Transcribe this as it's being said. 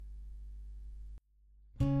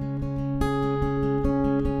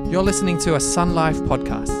You're listening to a Sun Life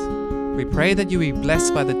podcast. We pray that you be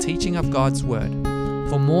blessed by the teaching of God's Word.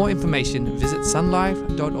 For more information, visit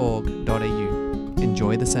sunlife.org.au.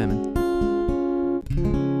 Enjoy the sermon.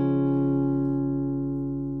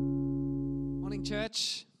 Morning,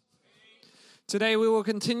 church. Today we will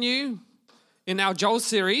continue in our Joel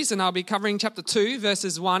series, and I'll be covering chapter 2,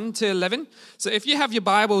 verses 1 to 11. So if you have your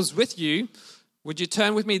Bibles with you, would you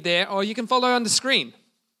turn with me there, or you can follow on the screen.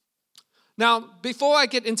 Now, before I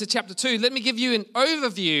get into chapter 2, let me give you an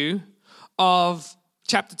overview of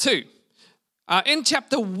chapter 2. In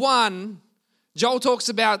chapter 1, Joel talks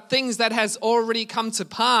about things that has already come to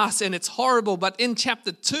pass and it's horrible. But in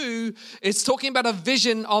chapter 2, it's talking about a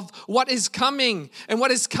vision of what is coming. And what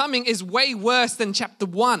is coming is way worse than chapter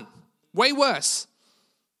 1. Way worse.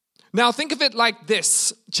 Now, think of it like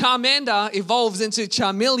this. Charmander evolves into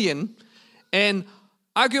Charmeleon and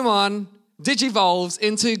Agumon digivolves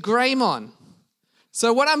into Greymon.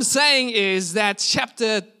 So what I'm saying is that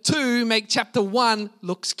chapter 2 make chapter 1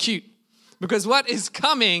 looks cute because what is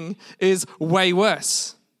coming is way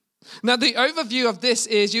worse. Now the overview of this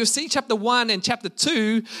is you'll see chapter 1 and chapter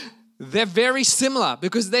 2, they're very similar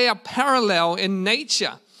because they are parallel in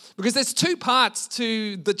nature because there's two parts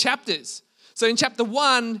to the chapters. So in chapter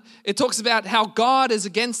 1, it talks about how God is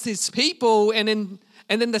against his people and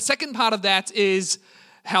then the second part of that is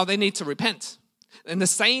how they need to repent. And the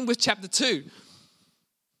same with chapter 2.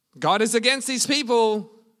 God is against these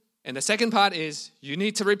people. And the second part is you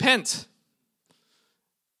need to repent.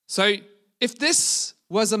 So if this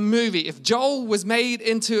was a movie, if Joel was made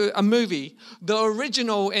into a movie, the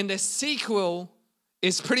original and the sequel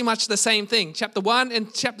is pretty much the same thing. Chapter 1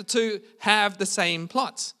 and chapter 2 have the same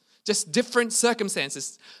plots, just different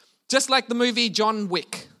circumstances. Just like the movie John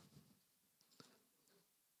Wick.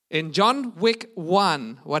 In John Wick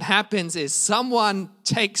 1, what happens is someone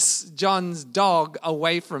takes John's dog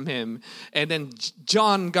away from him, and then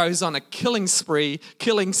John goes on a killing spree,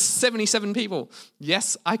 killing 77 people.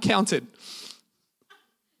 Yes, I counted.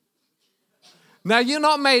 Now, you're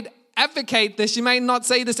not made advocate this. You may not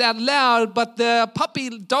say this out loud, but the puppy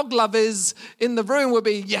dog lovers in the room will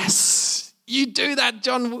be, yes, you do that,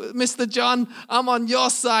 John, Mr. John. I'm on your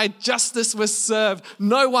side. Justice was served.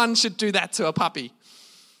 No one should do that to a puppy.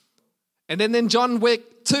 And then in John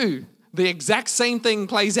Wick 2, the exact same thing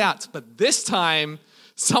plays out. But this time,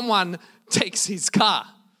 someone takes his car.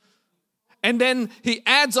 And then he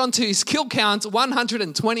adds onto his kill count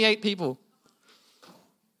 128 people.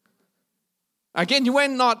 Again, you may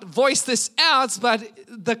not voice this out, but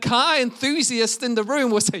the car enthusiast in the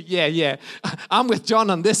room will say, yeah, I'm with John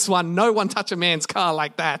on this one. No one touch a man's car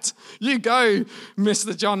like that. You go,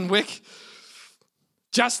 Mr. John Wick.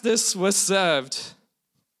 Justice was served.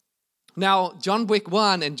 Now, John Wick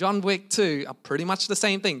 1 and John Wick 2 are pretty much the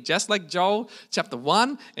same thing. Just like Joel, chapter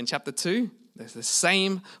 1 and chapter 2, there's the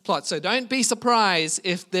same plot. So don't be surprised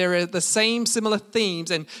if there are the same similar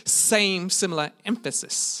themes and same similar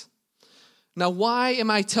emphasis. Now, why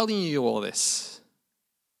am I telling you all this?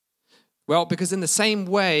 Well, because in the same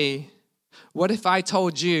way, what if I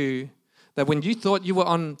told you that when you thought you were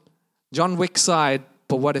on John Wick's side,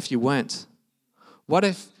 but what if you weren't? What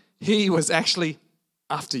if he was actually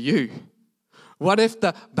after you? What if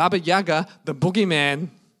the Baba Yaga, the boogeyman,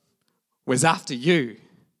 was after you?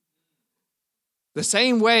 The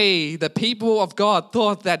same way the people of God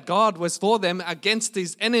thought that God was for them against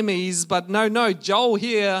his enemies, but no, Joel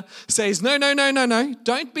here says, no,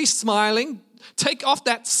 don't be smiling. Take off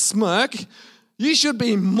that smirk. You should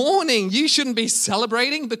be mourning. You shouldn't be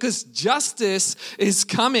celebrating because justice is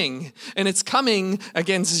coming and it's coming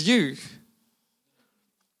against you.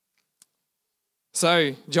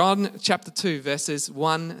 So, John chapter 2, verses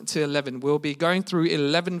 1 to 11. We'll be going through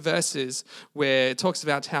 11 verses where it talks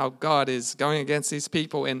about how God is going against his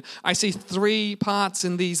people. And I see three parts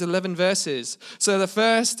in these 11 verses. So the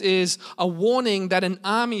first is a warning that an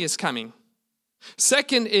army is coming.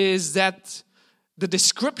 Second is that the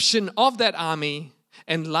description of that army.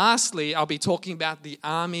 And lastly, I'll be talking about the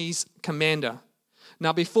army's commander.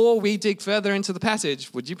 Now, before we dig further into the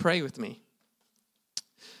passage, would you pray with me?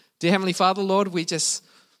 Dear Heavenly Father, Lord, we just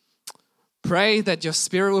pray that your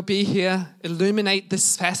Spirit will be here, illuminate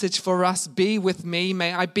this passage for us, be with me.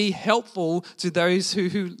 May I be helpful to those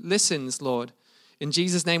who listens, Lord. In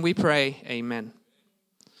Jesus' name we pray, amen.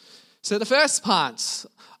 So the first part,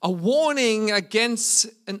 a warning against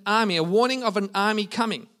an army, a warning of an army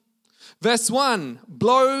coming. Verse 1,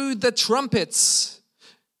 blow the trumpets,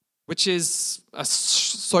 which is a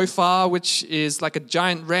shofar, which is like a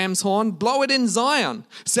giant ram's horn. Blow it in Zion.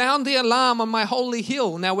 Sound the alarm on my holy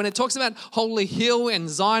hill. Now, when it talks about holy hill and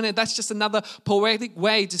Zion, that's just another poetic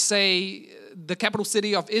way to say the capital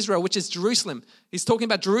city of Israel, which is Jerusalem. He's talking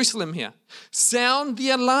about Jerusalem here. Sound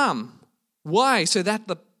the alarm. Why? So that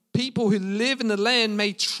the people who live in the land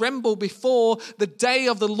may tremble before the day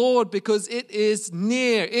of the Lord, because it is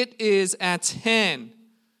near, it is at hand.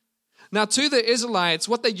 Now, to the Israelites,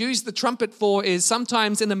 what they use the trumpet for is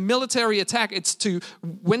sometimes in a military attack, it's to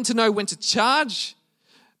know when to charge.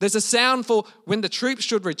 There's a sound for when the troops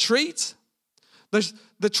should retreat.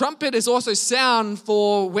 The trumpet is also sound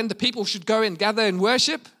for when the people should go and gather and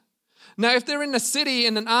worship. Now, if they're in a city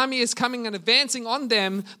and an army is coming and advancing on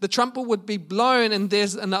them, the trumpet would be blown and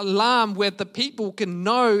there's an alarm where the people can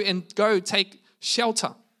know and go take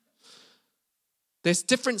shelter. There's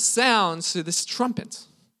different sounds to this trumpet.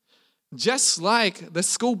 Just like the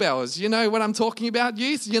school bells. You know what I'm talking about,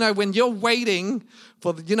 youth? You know, when you're waiting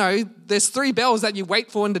for, there's 3 bells that you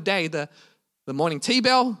wait for in the day. The morning tea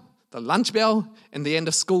bell, the lunch bell, and the end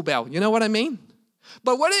of school bell. You know what I mean?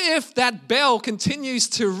 But what if that bell continues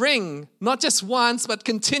to ring, not just once, but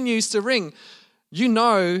continues to ring? You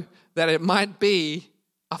know that it might be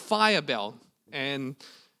a fire bell, and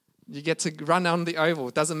you get to run on the oval.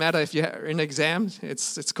 It doesn't matter if you're in exams.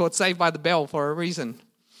 It's called Saved by the Bell for a reason.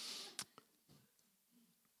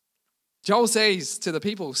 Joel says to the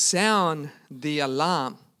people, sound the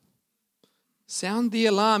alarm. Sound the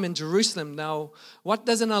alarm in Jerusalem. Now, what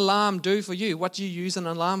does an alarm do for you? What do you use an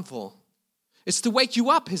alarm for? It's to wake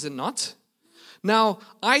you up, is it not? Now,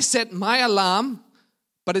 I set my alarm,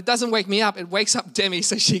 but it doesn't wake me up. It wakes up Demi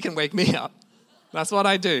so she can wake me up. That's what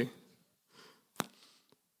I do.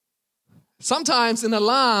 Sometimes an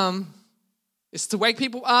alarm is to wake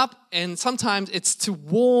people up, and sometimes it's to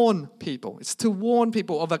warn people. It's to warn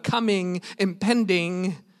people of a coming,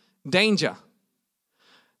 impending danger.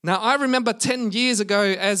 Now, I remember 10 years ago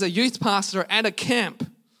as a youth pastor at a camp,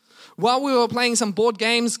 while we were playing some board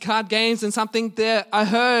games, card games and something there, I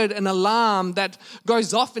heard an alarm that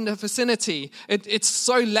goes off in the vicinity. It's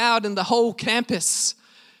so loud in the whole campus.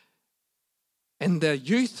 And the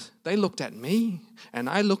youth, they looked at me and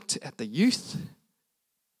I looked at the youth.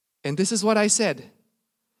 And this is what I said.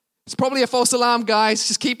 It's probably a false alarm, guys.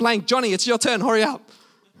 Just keep playing. Johnny, it's your turn. Hurry up.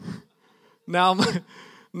 Now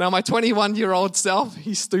my 21-year-old self,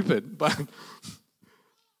 he's stupid, but...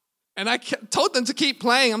 And I told them to keep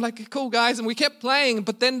playing. I'm like, cool, guys. And we kept playing.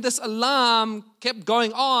 But then this alarm kept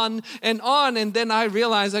going on. And then I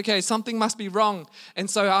realized, okay, something must be wrong. And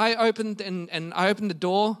so I opened the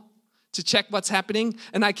door to check what's happening.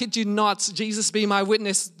 And I kid you not, Jesus be my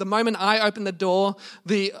witness, the moment I opened the door,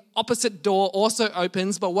 the opposite door also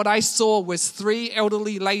opens. But what I saw was 3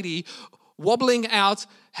 elderly ladies wobbling out,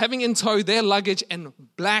 having in tow their luggage, and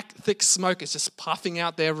black, thick smoke is just puffing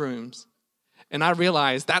out their rooms. And I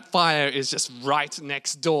realized that fire is just right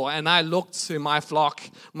next door. And I looked to my flock,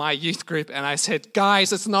 my youth group, and I said,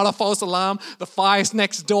 guys, it's not a false alarm. The fire's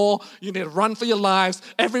next door. You need to run for your lives.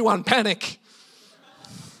 Everyone panic.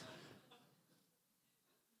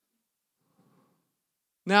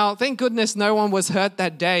 Now, thank goodness no one was hurt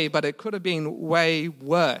that day, but it could have been way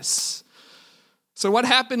worse. So what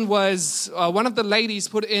happened was one of the ladies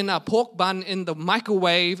put in a pork bun in the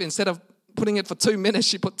microwave. Instead of putting it for 2 minutes,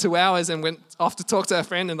 she put 2 hours and went off to talk to her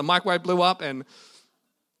friend, and the microwave blew up.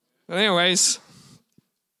 But anyways,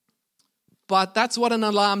 but that's what an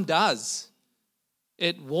alarm does.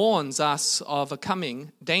 It warns us of a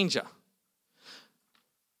coming danger.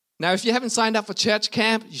 Now, if you haven't signed up for church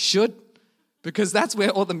camp, you should, because that's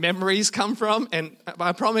where all the memories come from. And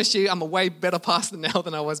I promise you, I'm a way better pastor now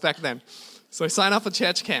than I was back then. So sign up for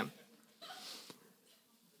church camp.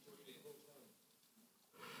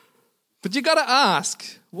 But you got to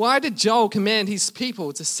ask, why did Joel command his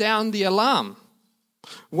people to sound the alarm?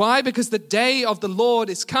 Why? Because the day of the Lord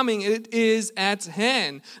is coming. It is at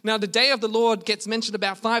hand. Now, the day of the Lord gets mentioned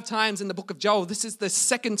about 5 times in the book of Joel. This is the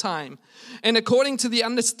 2nd time. And according to the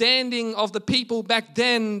understanding of the people back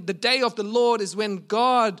then, the day of the Lord is when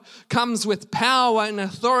God comes with power and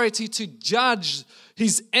authority to judge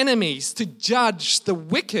his enemies, to judge the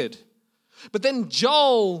wicked. But then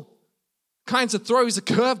Joel kind of throws a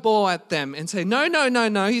curveball at them and say, no,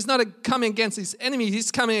 he's not coming against his enemy,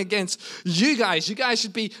 he's coming against you guys. You guys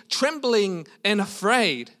should be trembling and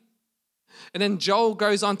afraid. And then Joel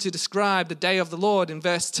goes on to describe the day of the Lord in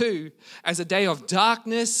verse 2 as a day of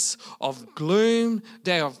darkness, of gloom,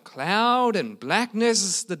 day of cloud and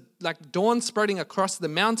blackness, like dawn spreading across the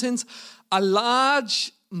mountains. A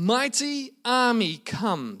large, mighty army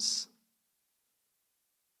comes,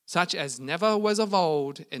 such as never was of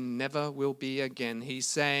old and never will be again. He's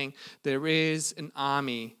saying there is an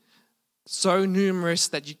army so numerous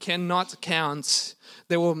that you cannot count.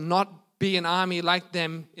 There will not be an army like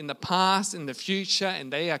them in the past, in the future,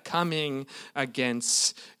 and they are coming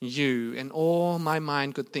against you. And all my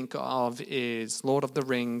mind could think of is Lord of the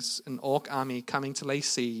Rings, an orc army coming to lay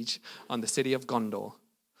siege on the city of Gondor,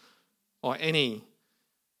 or any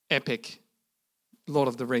epic Lord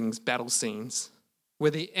of the Rings battle scenes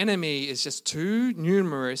where the enemy is just too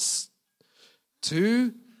numerous,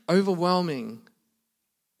 too overwhelming,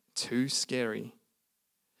 too scary.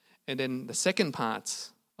 And then the second part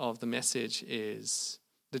of the message is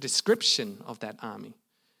the description of that army.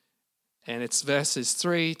 And it's verses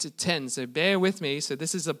 3 to 10. So bear with me. So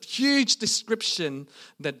this is a huge description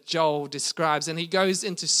that Joel describes. And he goes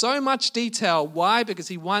into so much detail. Why? Because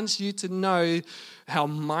he wants you to know how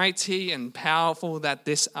mighty and powerful that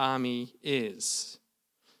this army is.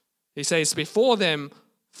 He says, before them,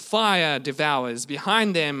 fire devours.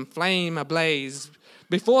 Behind them, flame ablaze.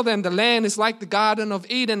 Before them, the land is like the Garden of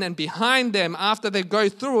Eden, and behind them, after they go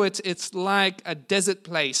through it, it's like a desert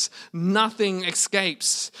place. Nothing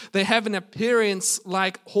escapes. They have an appearance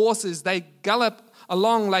like horses. They gallop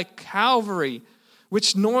along like cavalry,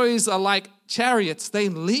 which noise are like chariots. They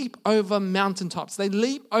leap over mountaintops.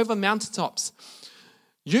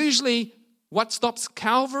 Usually, what stops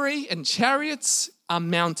cavalry and chariots are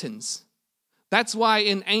mountains. That's why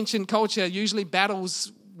in ancient culture, usually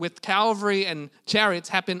battles with cavalry and chariots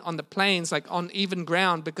happen on the plains, like on even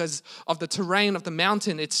ground, because of the terrain of the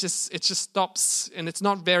mountain. It just stops, and it's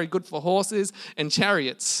not very good for horses and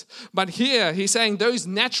chariots. But here he's saying those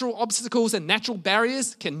natural obstacles and natural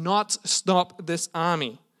barriers cannot stop this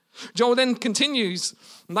army. Joel then continues,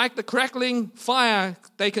 like the crackling fire,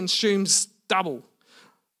 they consume stubble.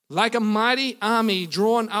 Like a mighty army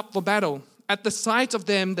drawn up for battle. At the sight of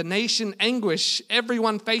them, the nation anguish.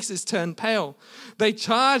 Everyone's faces turn pale. They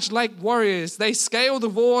charge like warriors. They scale the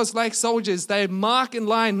walls like soldiers. They mark in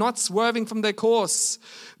line, not swerving from their course.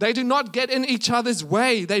 They do not get in each other's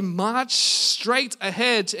way. They march straight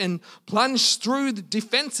ahead and plunge through the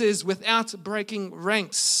defenses without breaking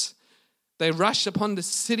ranks. They rush upon the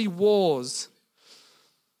city walls.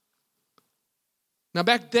 Now,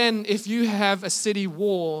 back then, if you have a city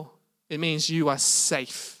wall, it means you are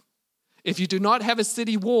safe. If you do not have a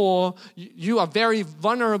city wall, you are very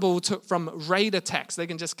vulnerable from raid attacks. They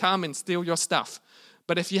can just come and steal your stuff.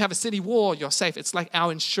 But if you have a city wall, you're safe. It's like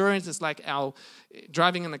our insurance. It's like our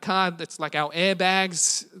driving in the car. It's like our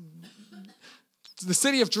airbags. The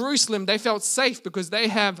city of Jerusalem, they felt safe because they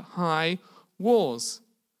have high walls.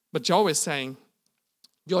 But Joel is saying,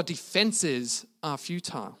 your defenses are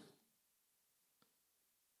futile.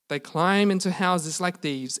 They climb into houses like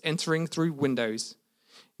thieves, entering through windows.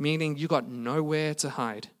 Meaning you got nowhere to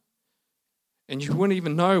hide. And you wouldn't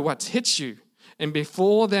even know what's hit you. And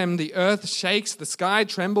before them, the earth shakes, the sky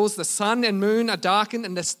trembles, the sun and moon are darkened,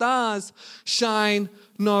 and the stars shine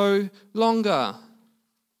no longer.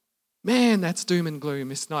 Man, that's doom and gloom.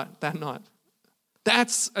 It's not that night.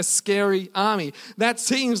 That's a scary army. That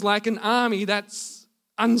seems like an army that's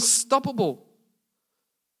unstoppable.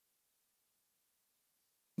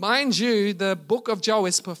 Mind you, the book of Joel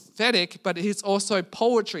is prophetic, but it's also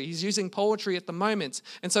poetry. He's using poetry at the moment.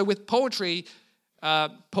 And so with poetry,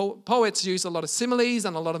 poets use a lot of similes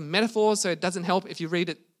and a lot of metaphors, so it doesn't help if you read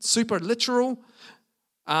it super literal.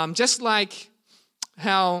 Just like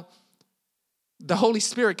how the Holy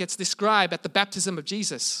Spirit gets described at the baptism of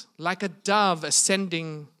Jesus, like a dove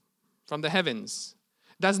ascending from the heavens.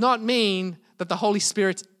 Does not mean that the Holy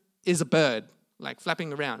Spirit is a bird, like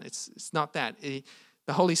flapping around. It's not that.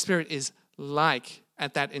 The Holy Spirit is like,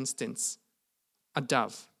 at that instance, a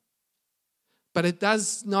dove. But it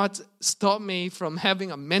does not stop me from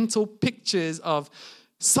having a mental pictures of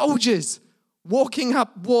soldiers walking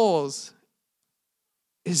up walls.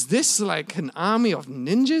 Is this like an army of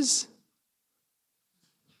ninjas?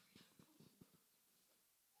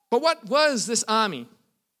 But what was this army?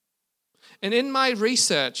 And in my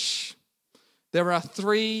research, there are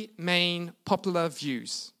 3 main popular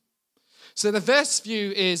views. So the first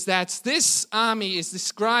view is that this army is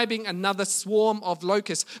describing another swarm of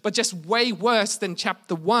locusts, but just way worse than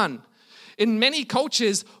chapter 1. In many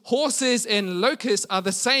cultures, horses and locusts are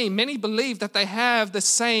the same. Many believe that they have the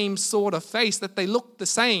same sort of face, that they look the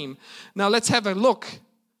same. Now let's have a look.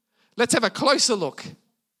 Let's have a closer look.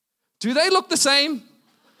 Do they look the same?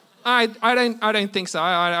 I don't think so.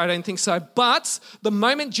 I don't think so. But the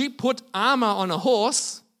moment you put armor on a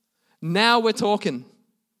horse, now we're talking.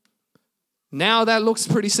 Now that looks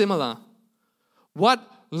pretty similar. What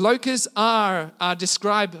locusts are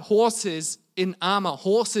described horses in armor,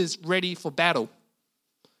 horses ready for battle.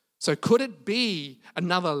 So could it be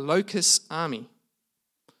another locust army?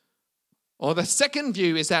 Or the second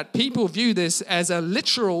view is that people view this as a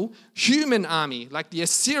literal human army, like the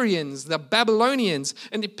Assyrians, the Babylonians.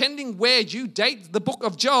 And depending where you date the book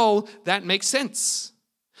of Joel, that makes sense.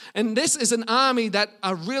 And this is an army that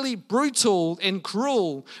are really brutal and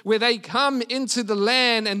cruel, where they come into the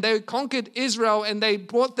land and they conquered Israel and they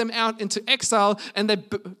brought them out into exile and they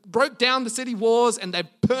broke down the city walls and they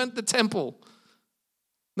burnt the temple.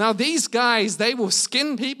 Now, these guys, they will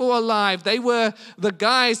skin people alive. They were the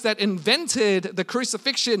guys that invented the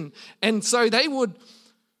crucifixion. And so they would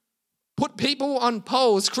put people on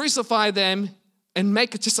poles, crucify them, and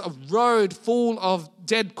make it just a road full of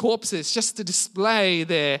dead corpses just to display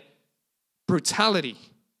their brutality.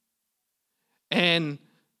 And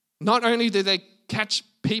not only did they catch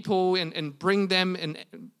people and bring them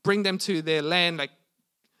to their land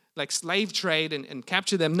like slave trade and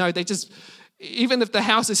capture them, no, they just... Even if the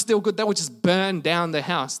house is still good, they would just burn down the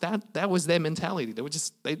house. That was their mentality.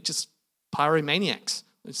 They just pyromaniacs.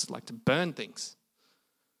 They just like to burn things.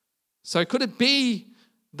 So could it be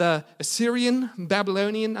the Assyrian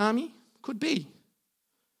Babylonian army? Could be.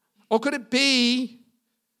 Or could it be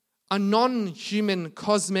a non-human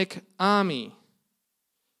cosmic army?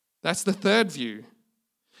 That's the third view.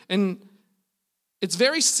 And it's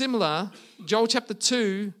very similar. Joel chapter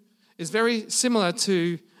 2 is very similar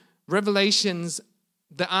to Revelations,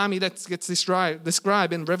 the army that gets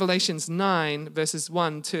described in Revelations 9, verses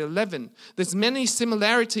 1 to 11. There's many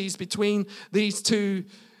similarities between these two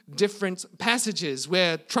different passages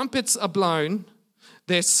where trumpets are blown,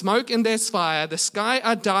 there's smoke and there's fire, the sky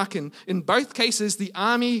are darkened. In both cases, the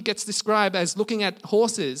army gets described as looking at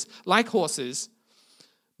horses, like horses.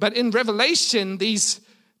 But in Revelation, these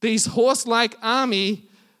horse-like army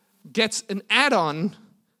gets an add-on,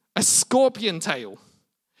 a scorpion tail.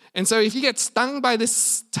 And so if you get stung by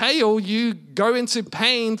this tail, you go into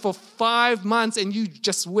pain for 5 months and you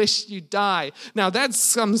just wish you die. Now, that's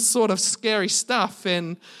some sort of scary stuff.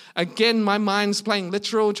 And again, my mind's playing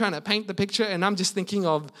literal, trying to paint the picture, and I'm just thinking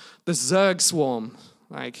of the Zerg swarm,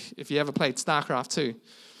 like if you ever played StarCraft 2.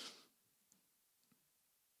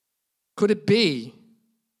 Could it be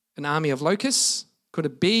an army of locusts? Could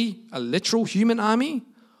it be a literal human army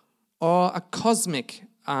or a cosmic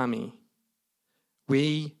army?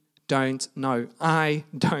 We don't know. I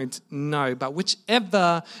don't know. But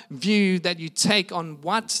whichever view that you take on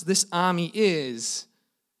what this army is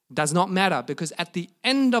does not matter, because at the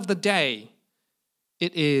end of the day,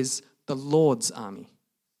 it is the Lord's army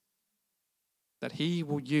that he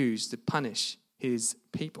will use to punish his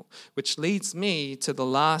people. Which leads me to the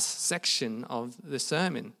last section of the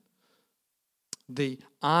sermon. The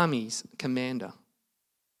army's commander.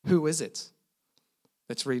 Who is it?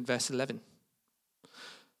 Let's read verse 11.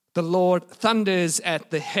 The Lord thunders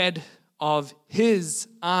at the head of his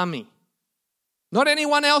army. Not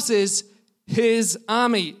anyone else's, his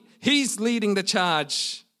army. He's leading the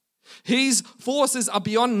charge. His forces are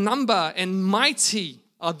beyond number, and mighty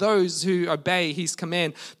are those who obey his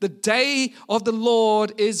command. The day of the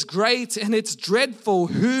Lord is great and it's dreadful.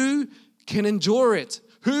 Who can endure it?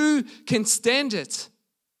 Who can stand it?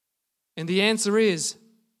 And the answer is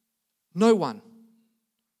no one.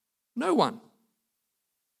 No one.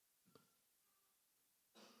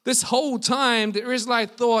 This whole time, the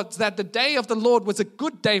Israelites thought that the day of the Lord was a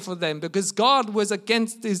good day for them because God was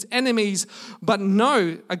against his enemies. But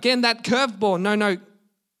no, again, that curveball, no.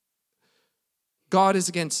 God is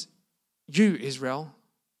against you, Israel.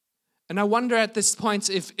 And I wonder at this point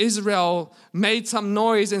if Israel made some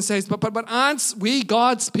noise and says, but aren't we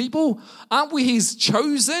God's people? Aren't we his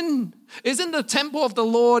chosen? Isn't the temple of the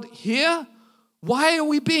Lord here? Why are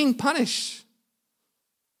we being punished?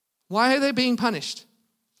 Why are they being punished?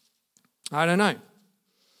 I don't know.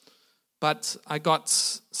 But I got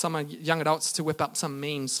some young adults to whip up some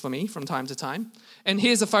memes for me from time to time. And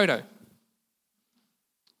here's a photo.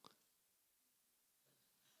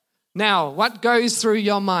 Now, what goes through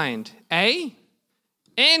your mind? A,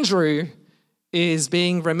 Andrew is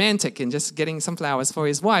being romantic and just getting some flowers for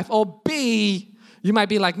his wife. Or B, you might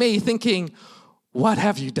be like me thinking, what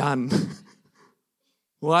have you done?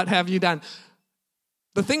 What have you done?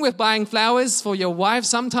 The thing with buying flowers for your wife,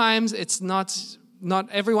 sometimes it's not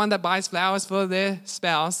everyone that buys flowers for their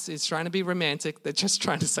spouse is trying to be romantic. They're just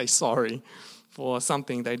trying to say sorry for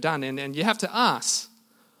something they've done. And you have to ask,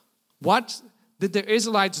 what did the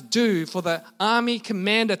Israelites do for the army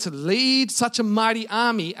commander to lead such a mighty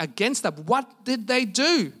army against them? What did they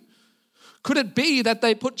do? Could it be that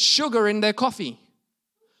they put sugar in their coffee?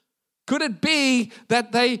 Could it be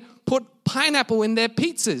that they put pineapple in their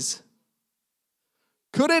pizzas?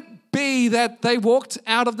 Could it be that they walked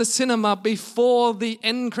out of the cinema before the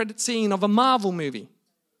end credit scene of a Marvel movie?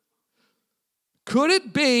 Could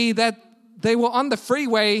it be that they were on the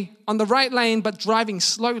freeway, on the right lane, but driving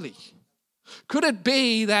slowly? Could it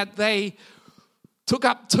be that they took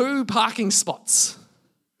up 2 parking spots?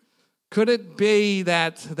 Could it be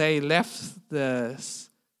that they left the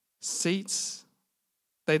seats?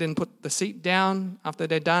 They didn't put the seat down after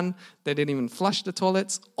they're done. They didn't even flush the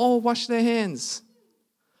toilets or wash their hands.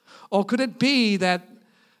 Or could it be that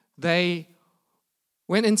they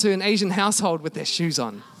went into an Asian household with their shoes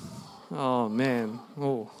on? Oh, man.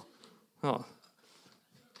 Oh.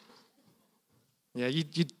 Yeah,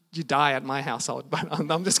 you die at my household, but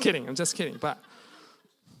I'm just kidding. But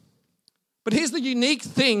here's the unique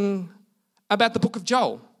thing about the book of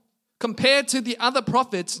Joel. Compared to the other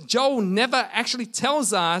prophets, Joel never actually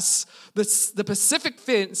tells us the specific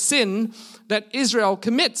sin that Israel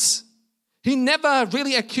commits. He never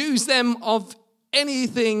really accused them of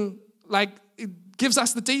anything, like it gives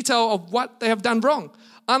us the detail of what they have done wrong.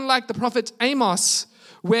 Unlike the prophet Amos,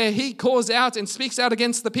 where he calls out and speaks out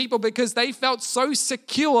against the people because they felt so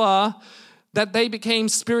secure that they became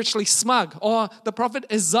spiritually smug. Or the prophet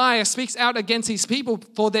Isaiah speaks out against his people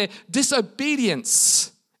for their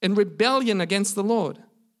disobedience and rebellion against the Lord.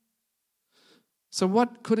 So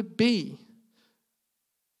what could it be?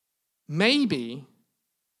 Maybe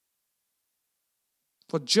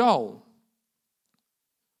for Joel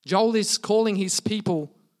is calling his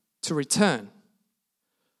people to return.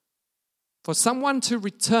 For someone to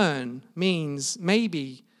return means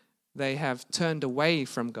maybe they have turned away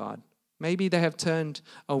from God. Maybe they have turned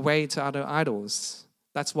away to other idols.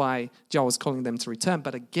 That's why Joel is calling them to return.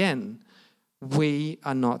 But again, we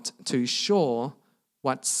are not too sure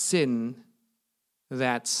what sin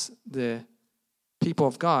that the people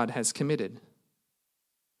of God has committed.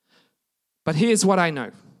 But here's what I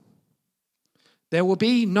know. There will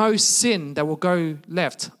be no sin that will go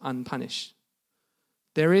left unpunished.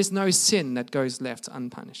 There is no sin that goes left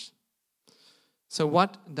unpunished. So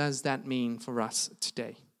what does that mean for us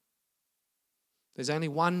today? There's only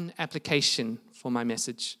one application for my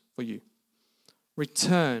message for you.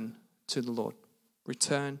 Return to the Lord.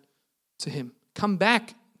 Return to Him. Come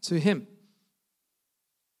back to Him.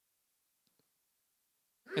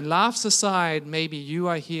 And laughs aside, maybe you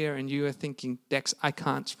are here and you are thinking, Dex, I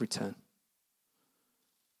can't return.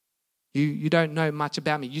 You don't know much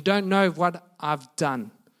about me. You don't know what I've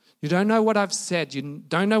done. You don't know what I've said. You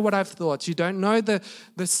don't know what I've thought. You don't know the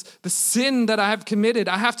sin that I have committed.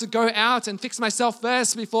 I have to go out and fix myself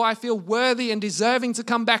first before I feel worthy and deserving to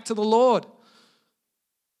come back to the Lord.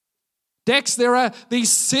 Dex, there are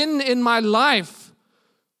these sin in my life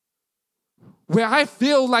where I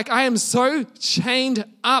feel like I am so chained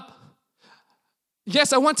up.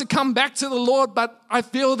 Yes, I want to come back to the Lord, but I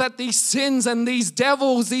feel that these sins and these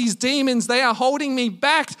devils, these demons, they are holding me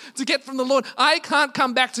back to get from the Lord. I can't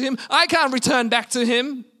come back to Him. I can't return back to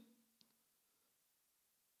Him.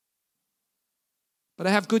 But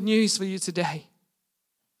I have good news for you today.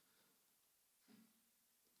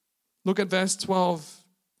 Look at verse 12.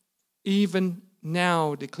 Even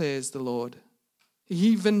now, declares the Lord.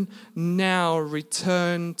 Even now,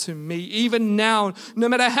 return to me. Even now, no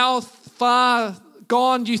matter how far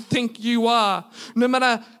gone you think you are, no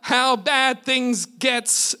matter how bad things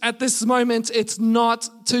get at this moment, it's not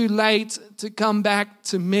too late to come back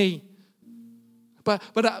to me. But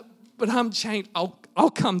I'm chained. I'll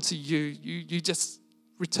come to you. You just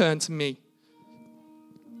return to me.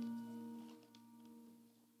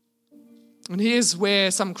 And here's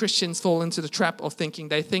where some Christians fall into the trap of thinking.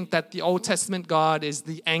 They think that the Old Testament God is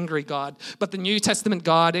the angry God, but the New Testament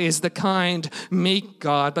God is the kind, meek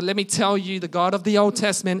God. But let me tell you, the God of the Old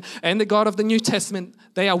Testament and the God of the New Testament,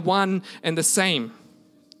 they are one and the same.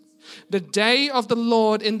 The day of the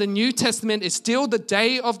Lord in the New Testament is still the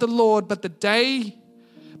day of the Lord,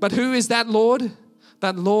 but who is that Lord?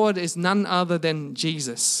 That Lord is none other than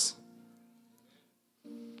Jesus.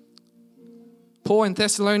 Paul in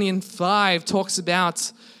Thessalonians 5 talks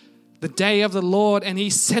about the day of the Lord, and he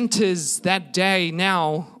centers that day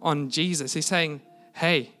now on Jesus. He's saying,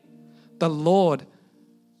 hey, the Lord,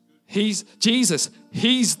 He's Jesus.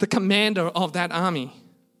 He's the commander of that army.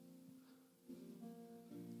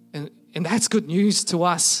 And that's good news to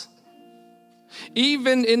us.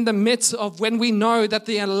 Even in the midst of when we know that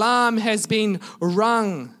the alarm has been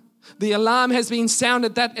rung, the alarm has been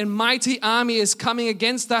sounded that a mighty army is coming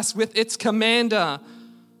against us with its commander.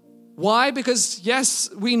 Why? Because yes,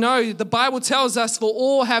 we know the Bible tells us for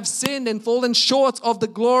all have sinned and fallen short of the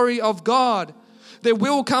glory of God. There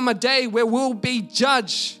will come a day where we'll be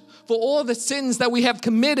judged for all the sins that we have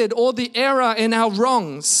committed, all the error in our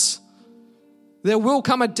wrongs. There will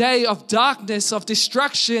come a day of darkness, of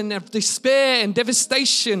destruction, of despair and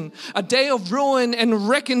devastation, a day of ruin and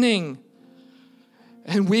reckoning.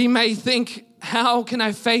 And we may think, how can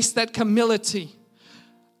I face that humility?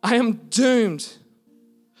 I am doomed.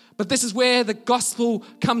 But this is where the gospel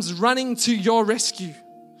comes running to your rescue.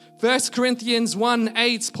 1 Corinthians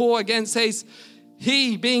 1:8, Paul again says,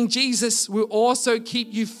 He, being Jesus, will also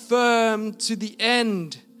keep you firm to the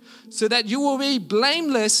end, so that you will be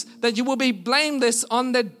blameless,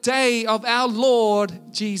 on the day of our Lord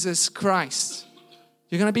Jesus Christ.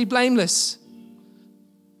 You're going to be blameless.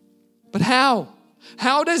 But how?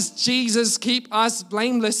 How does Jesus keep us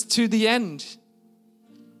blameless to the end?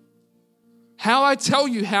 How? I tell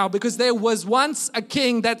you how, because there was once a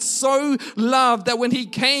king that so loved that when he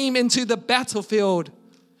came into the battlefield,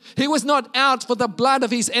 he was not out for the blood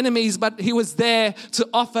of his enemies, but he was there to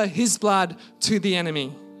offer his blood to the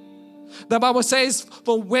enemy. The Bible says,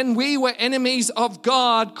 for when we were enemies of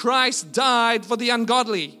God, Christ died for the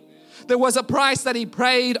ungodly. There was a price that he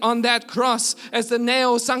paid on that cross as the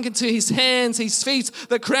nails sunk into his hands, his feet,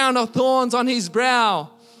 the crown of thorns on his brow.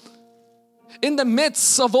 In the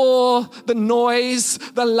midst of all the noise,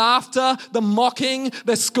 the laughter, the mocking,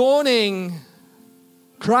 the scorning,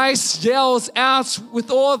 Christ yells out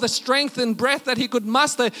with all the strength and breath that he could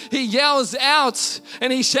muster. He yells out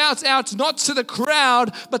and he shouts out not to the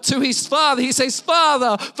crowd, but to his Father. He says,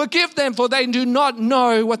 Father, forgive them, for they do not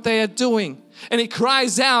know what they are doing. And he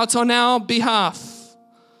cries out on our behalf.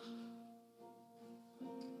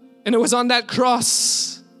 And it was on that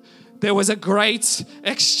cross, there was a great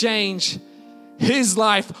exchange. His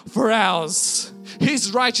life for ours,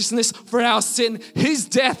 his righteousness for our sin, his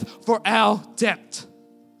death for our debt.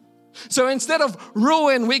 So instead of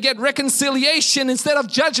ruin, we get reconciliation. Instead of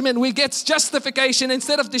judgment, we get justification.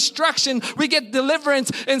 Instead of destruction, we get deliverance.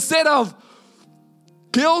 Instead of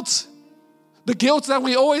guilt, the guilt that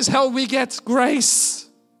we always held, we get grace.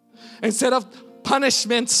 Instead of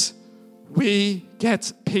punishment, we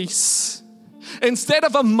get peace. Instead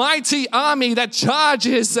of a mighty army that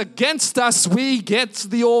charges against us, we get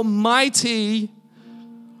the Almighty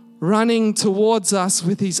running towards us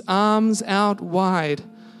with his arms out wide.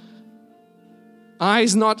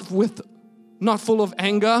 Eyes not full of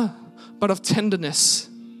anger, but of tenderness.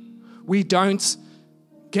 We don't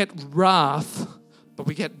get wrath, but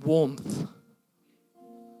we get warmth.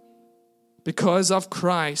 Because of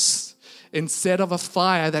Christ, instead of a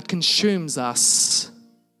fire that consumes us,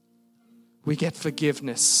 we get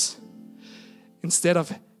forgiveness. Instead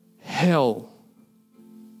of hell,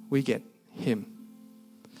 we get him.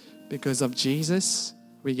 Because of Jesus,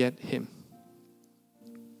 we get him.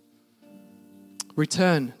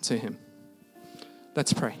 Return to him.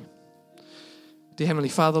 Let's pray. Dear Heavenly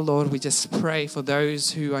Father, Lord, we just pray for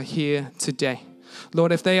those who are here today.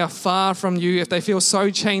 Lord, if they are far from you, if they feel so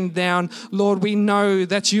chained down, Lord, we know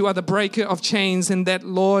that you are the breaker of chains and that,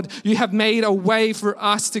 Lord, you have made a way for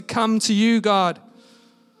us to come to you, God.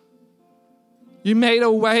 You made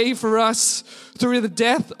a way for us through the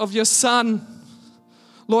death of your Son.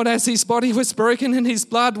 Lord, as his body was broken and his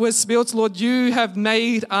blood was spilled, Lord, you have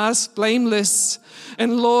made us blameless.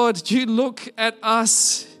 And Lord, you look at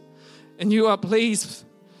us and you are pleased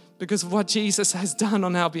because of what Jesus has done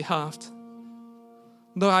on our behalf.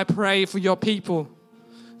 Lord, I pray for your people.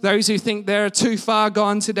 Those who think they're too far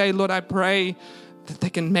gone today, Lord, I pray that they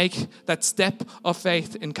can make that step of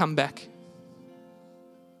faith and come back.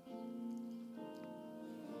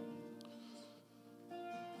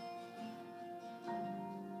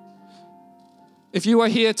 If you are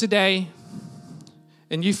here today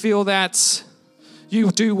and you feel that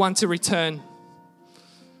you do want to return,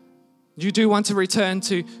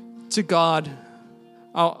 to God,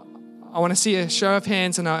 I want to see a show of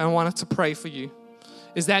hands and I want to pray for you.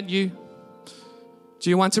 Is that you? Do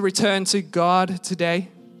you want to return to God today?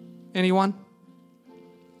 Anyone?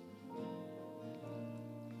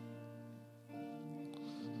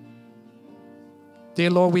 Dear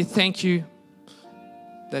Lord, we thank you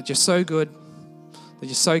that you're so good, that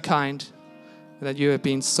you're so kind, and that you have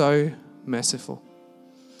been so merciful.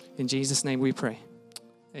 In Jesus' name we pray.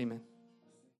 Amen.